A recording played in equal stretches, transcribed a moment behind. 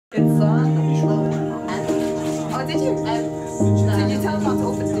Oh, did you? Did you tell him not to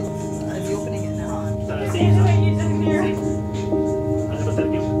open it? Is he opening it now? So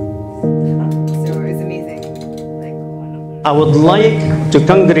it's amazing. I would like to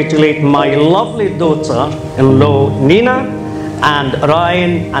congratulate my lovely daughter-in-law, Nina and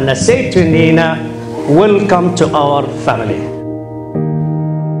Ryan, and I say to Nina, welcome to our family.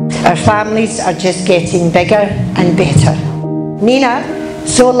 Our families are just getting bigger and better. Mina,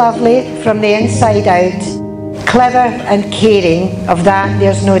 so lovely from the inside out, clever and caring, of that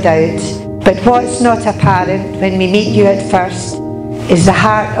there's no doubt. But what's not apparent when we meet you at first is the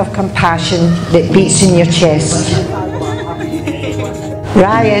heart of compassion that beats in your chest.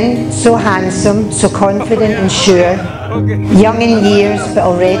 Ryan, so handsome, so confident and sure, young in years but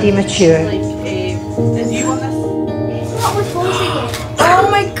already mature. Oh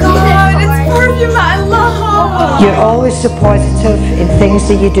my god, it's perfume that I love! You're always so positive in things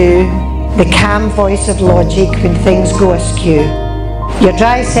that you do, the calm voice of logic when things go askew. Your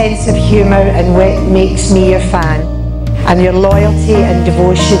dry sense of humour and wit makes me your fan, and your loyalty and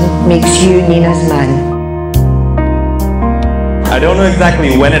devotion makes you Nina's man. I don't know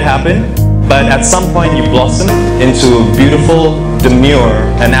exactly when it happened, but at some point you blossomed into a beautiful, demure,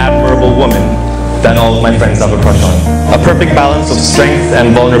 and admirable woman that all of my friends have a crush on. A perfect balance of strength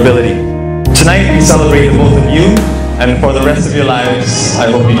and vulnerability. Tonight we celebrate the both of you, and for the rest of your lives, I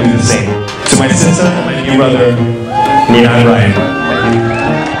hope you do the same. To my sister and my new brother, Mina and Ryan.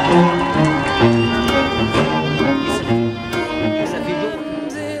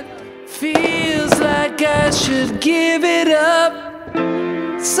 Should give it up.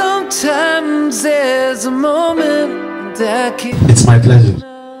 Sometimes there's a moment that can... It's my pleasure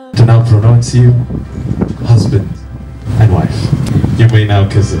to now pronounce you husband and wife. You may now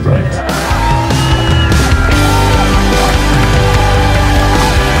kiss the bride.